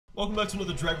Welcome back to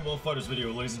another Dragon Ball FighterZ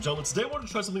video, ladies and gentlemen. Today I wanted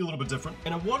to try something a little bit different,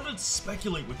 and I wanted to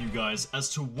speculate with you guys as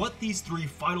to what these three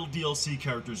final DLC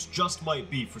characters just might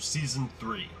be for Season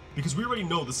 3. Because we already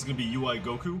know this is going to be UI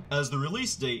Goku, as the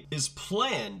release date is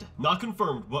planned, not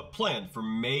confirmed, but planned for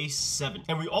May 7th.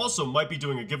 And we also might be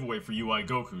doing a giveaway for UI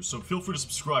Goku, so feel free to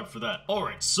subscribe for that.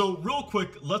 Alright, so real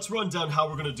quick, let's run down how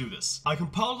we're going to do this. I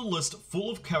compiled a list full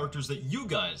of characters that you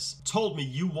guys told me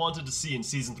you wanted to see in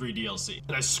Season 3 DLC.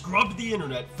 And I scrubbed the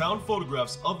internet, found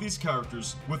photographs of these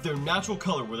characters with their natural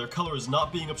color, where their color is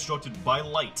not being obstructed by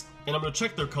light. And I'm going to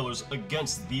check their colors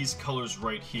against these colors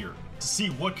right here to see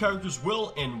what characters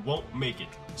will and won't make it.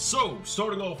 So,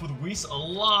 starting off with Whis, a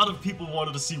lot of people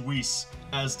wanted to see Whis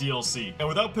as DLC. And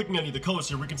without picking any of the colors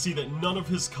here, we can see that none of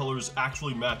his colors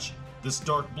actually match this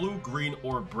dark blue, green,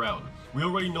 or brown. We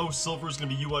already know silver is going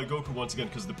to be UI Goku once again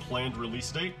because of the planned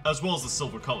release date, as well as the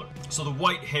silver color. So the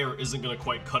white hair isn't going to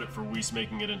quite cut it for Whis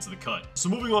making it into the cut. So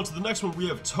moving on to the next one, we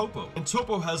have Toppo. And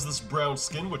Toppo has this brown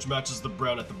skin, which matches the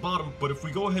brown at the bottom, but if we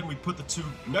go ahead and we put the two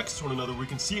next to one another, we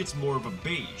can see it's more of a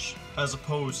beige, as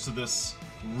opposed to this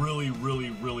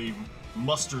really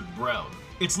mustard brown.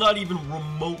 It's not even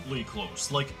remotely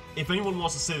close. Like, if anyone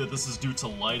wants to say that this is due to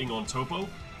lighting on Toppo,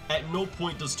 at no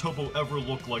point does Toppo ever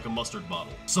look like a mustard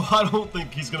bottle. So I don't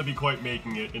think he's going to be quite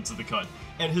making it into the cut.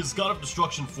 And his God of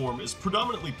Destruction form is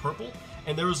predominantly purple,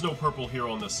 and there is no purple here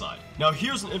on this side. Now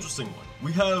here's an interesting one.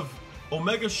 We have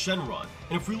Omega Shenron.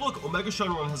 And if we look, Omega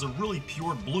Shenron has a really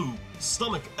pure blue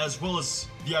stomach, as well as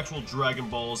the actual Dragon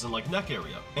Balls and like neck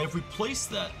area. And if we place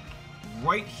that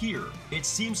right here, it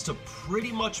seems to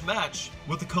pretty much match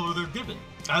with the color they're given.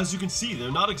 As you can see, they're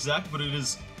not exact, but it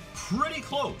is pretty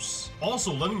close.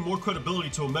 Also, lending more credibility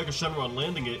to Omega Shenron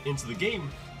landing it into the game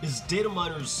is data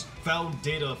miners found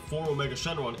data for Omega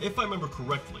Shenron, if I remember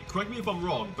correctly. Correct me if I'm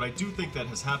wrong, but I do think that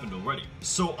has happened already.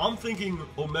 So I'm thinking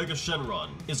Omega Shenron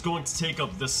is going to take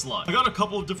up this slot. I got a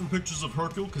couple of different pictures of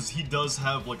Hercule because he does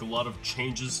have like a lot of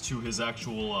changes to his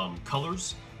actual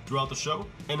colors throughout the show,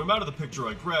 and no matter the picture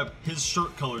I grab, his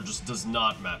shirt color just does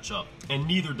not match up, and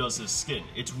neither does his skin.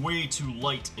 It's way too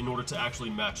light in order to actually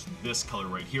match this color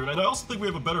right here, and I also think we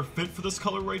have a better fit for this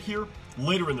color right here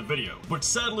later in the video. But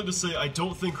sadly to say, I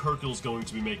don't think Hercule's going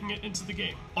to be making it into the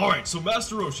game. Alright, so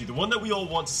Master Roshi, the one that we all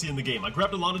want to see in the game. I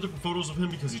grabbed a lot of different photos of him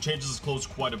because he changes his clothes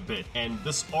quite a bit, and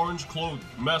this orange clothed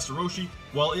Master Roshi,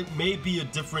 while it may be a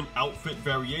different outfit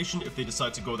variation if they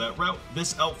decide to go that route,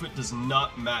 this outfit does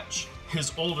not match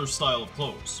his older style of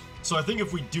clothes. So I think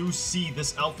if we do see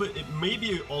this outfit, it may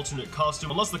be an alternate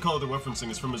costume, unless the color they're referencing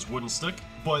is from his wooden stick.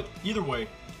 But either way,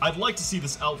 I'd like to see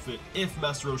this outfit if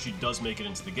Master Roshi does make it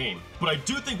into the game. But I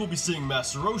do think we'll be seeing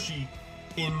Master Roshi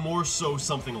in more so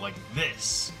something like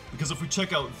this. Because if we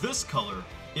check out this color,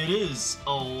 it is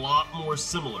a lot more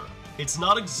similar. It's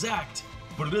not exact,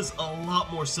 but it is a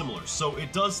lot more similar, so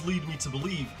it does lead me to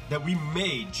believe that we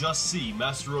may just see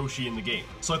Master Roshi in the game.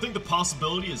 So I think the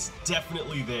possibility is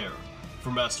definitely there for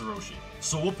Master Roshi.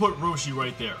 So we'll put Roshi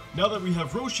right there. Now that we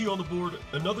have Roshi on the board,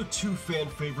 another two fan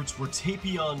favorites were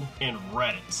Tapion and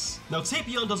Raditz. Now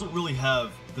Tapion doesn't really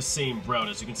have the same brown.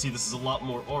 As you can see, this is a lot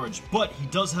more orange, but he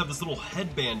does have this little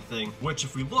headband thing, which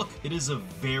if we look, it is a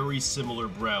very similar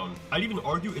brown. I'd even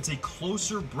argue it's a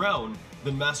closer brown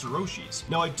than Master Roshi's.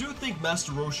 Now I do think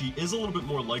Master Roshi is a little bit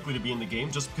more likely to be in the game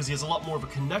just because he has a lot more of a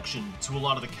connection to a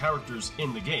lot of the characters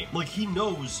in the game. Like, he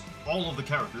knows all of the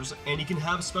characters and he can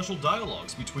have special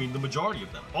dialogues between the majority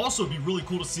of them. Also, it'd be really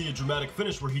cool to see a dramatic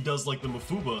finish where he does like the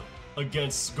Mafuba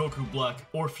against Goku Black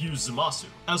or Fuse Zamasu.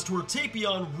 As to where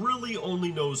Tapion really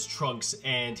only knows Trunks,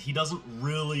 and he doesn't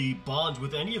really bond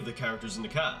with any of the characters in the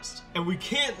cast. And we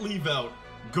can't leave out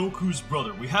Goku's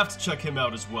brother. We have to check him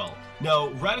out as well. Now,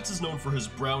 Raditz is known for his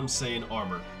brown Saiyan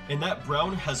armor, and that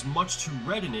brown has much too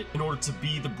red in it in order to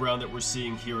be the brown that we're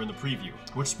seeing here in the preview,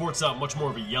 which sports out much more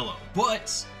of a yellow.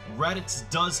 But Raditz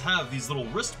does have these little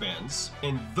wristbands,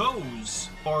 and those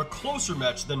are a closer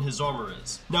match than his armor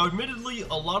is. Now, admittedly,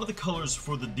 a lot of the colors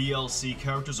for the DLC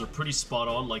characters are pretty spot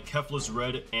on, like Kefla's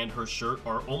red and her shirt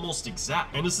are almost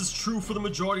exact. And this is true for the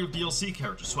majority of DLC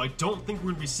characters, so I don't think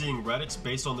we're going to be seeing Raditz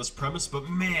based on this premise, but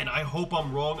man, I hope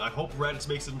I'm wrong. I hope Raditz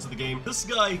makes it into the game. This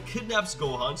guy kidnaps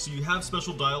Gohan, so you have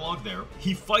special dialogue there.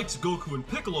 He fights Goku and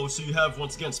Piccolo, so you have,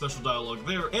 once again, special dialogue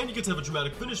there, and you get to have a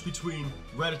dramatic finish between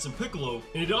Raditz and Piccolo,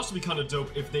 and it'd also be kind of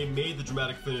dope if they made the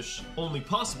dramatic finish only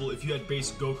possible if you had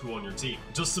base Goku on your team,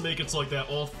 just to make it so like that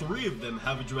all three of them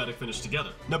have a dramatic finish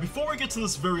together. Now, before we get to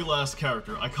this very last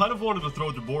character, I kind of wanted to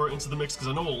throw Dabura into the mix because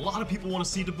I know a lot of people want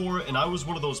to see Dabura, and I was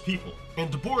one of those people.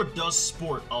 And Dabura does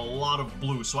sport a lot of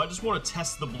blue, so I just want to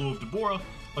test the blue of Dabura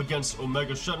against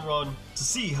Omega Shenron to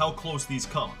see how close these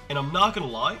come. And I'm not gonna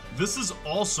lie, this is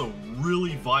also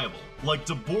really viable. Like,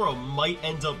 Deborah might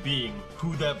end up being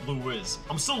who that blue is.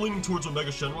 I'm still leaning towards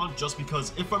Omega Shenron just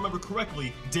because, if I remember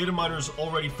correctly, data miners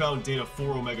already found data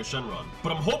for Omega Shenron.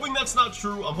 But I'm hoping that's not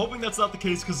true. I'm hoping that's not the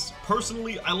case because,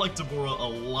 personally, I like Deborah a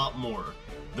lot more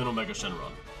than Omega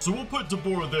Shenron. So we'll put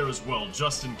Deborah there as well,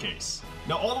 just in case.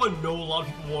 Now, although I know a lot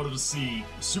of people wanted to see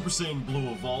Super Saiyan Blue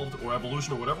Evolved, or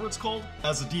Evolution, or whatever it's called,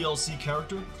 as a DLC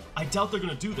character, I doubt they're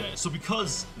gonna do that. So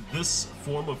because this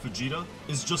form of Vegeta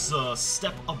is just a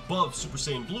step above Super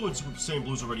Saiyan Blue, and Super Saiyan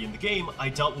Blue is already in the game, I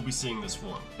doubt we'll be seeing this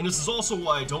form. And this is also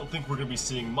why I don't think we're gonna be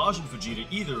seeing Majin Vegeta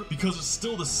either, because it's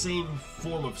still the same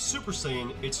form of Super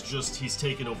Saiyan, it's just he's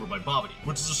taken over by Babidi.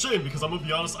 Which is a shame, because I'm gonna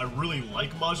be honest, I really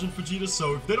like Majin Vegeta,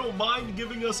 so if they don't mind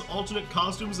giving us alternate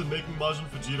costumes and making Majin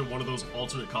Vegeta one of those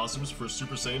alternate costumes for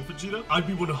Super Saiyan Vegeta, I'd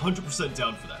be 100%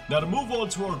 down for that. Now to move on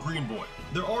to our green boy.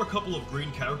 There are a couple of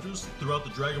green characters throughout the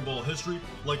Dragon Ball history,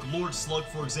 like Lord Slug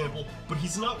for example, but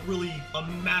he's not really a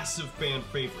massive fan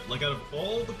favorite. Like, out of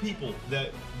all the people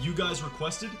that you guys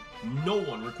requested, no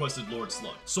one requested Lord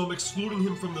Slug. So I'm excluding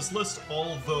him from this list,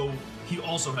 although he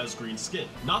also has green skin.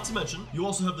 Not to mention, you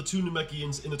also have the two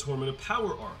Namekians in the Tournament of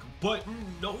Power arc, but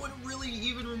no one really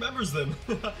even remembers them.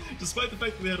 Despite the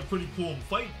fact that they had a pretty cool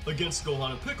fight against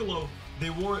Gohan and Piccolo,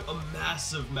 they weren't a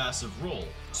massive role.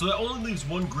 So that only leaves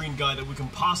one green guy that we can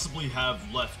possibly have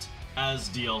left as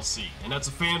DLC, and that's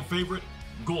a fan favorite,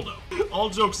 Goldo. All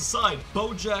jokes aside,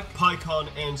 Bojack, Pikkon,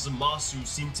 and Zamasu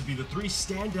seem to be the three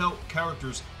standout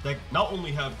characters that not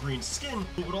only have green skin,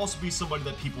 but would also be somebody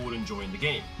that people would enjoy in the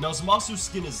game. Now, Zamasu's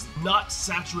skin is not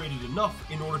saturated enough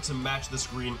in order to match this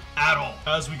green at all.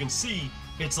 As we can see,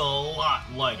 it's a lot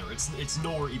lighter. It's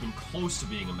nowhere even close to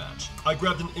being a match. I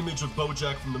grabbed an image of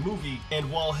Bojack from the movie,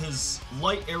 and while his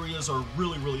light areas are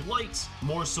really light,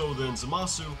 more so than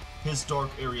Zamasu, his dark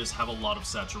areas have a lot of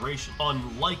saturation,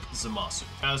 unlike Zamasu,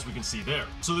 as we can see there.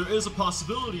 So there is a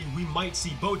possibility we might see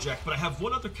Bojack, but I have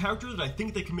one other character that I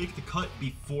think they can make the cut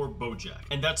before Bojack,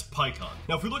 and that's Pikkon.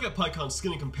 Now, if we look at Pikkon's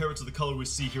skin and compare it to the color we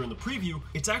see here in the preview,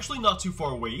 it's actually not too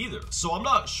far away either. So I'm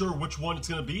not sure which one it's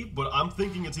gonna be, but I'm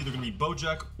thinking it's either gonna be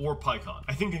Bojack or Pikkon.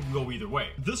 I think it can go either way.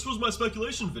 This was my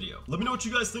speculation video. Let me know what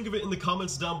you guys think of it in the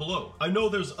comments down below. I know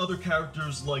there's other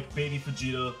characters like Baby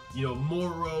Vegeta, you know,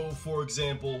 Moro, for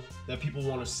example, that people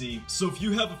want to see. So if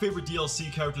you have a favorite DLC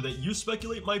character that you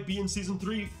speculate might be in Season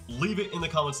 3, leave it in the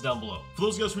comments down below. For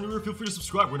those of you guys who are new here, feel free to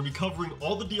subscribe. We're going to be covering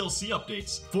all the DLC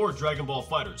updates for Dragon Ball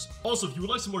FighterZ. Also, if you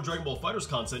would like some more Dragon Ball FighterZ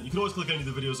content, you can always click any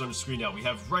of the videos on your screen now. We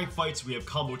have rank fights, we have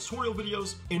combo tutorial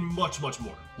videos, and much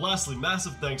more. Lastly,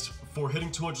 massive thanks for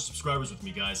hitting 200 subscribers with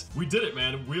me, guys. We did it,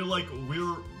 man.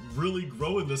 We're really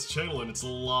growing this channel, and it's a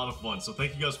lot of fun. So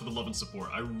thank you guys for the love and support.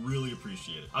 I really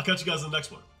appreciate it. I'll catch you guys in the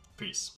next one. Peace.